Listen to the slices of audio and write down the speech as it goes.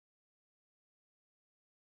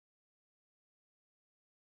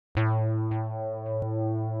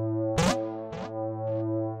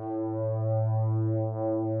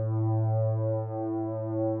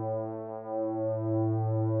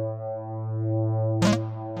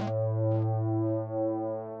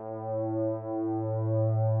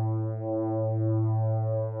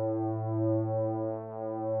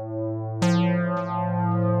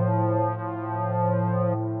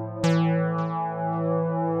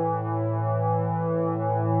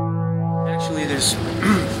there's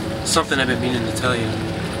something I've been meaning to tell you,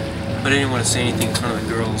 but I didn't want to say anything in front of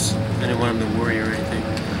the girls. I didn't want them to worry or anything.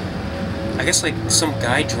 I guess like some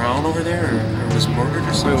guy drowned over there or was murdered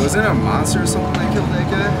or something. Wait, wasn't it a monster or something that killed that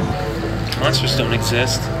guy? Monsters don't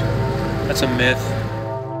exist. That's a myth.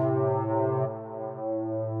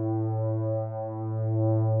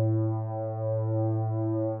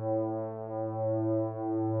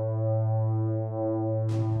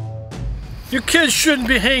 You kids shouldn't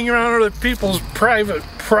be hanging around other people's private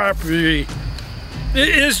property.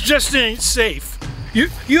 It just ain't safe. You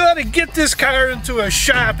ought to get this car into a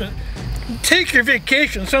shop and take your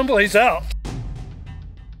vacation someplace else.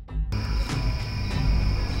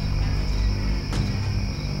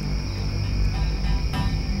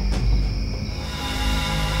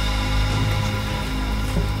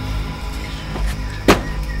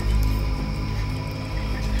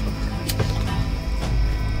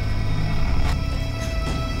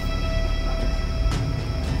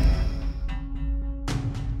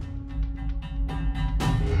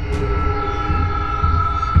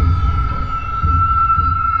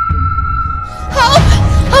 Help!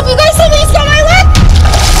 You guys, somebody's got my leg!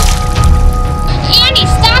 Andy,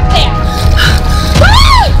 stop that!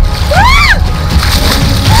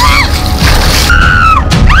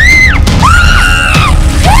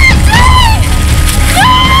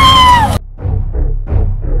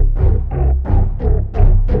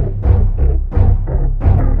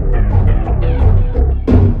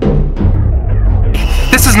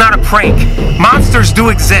 This is not a prank. Monsters do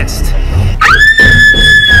exist.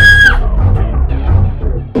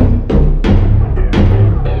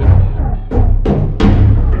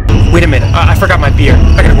 Wait a minute, I forgot my beer.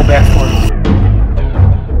 I gotta go back for it.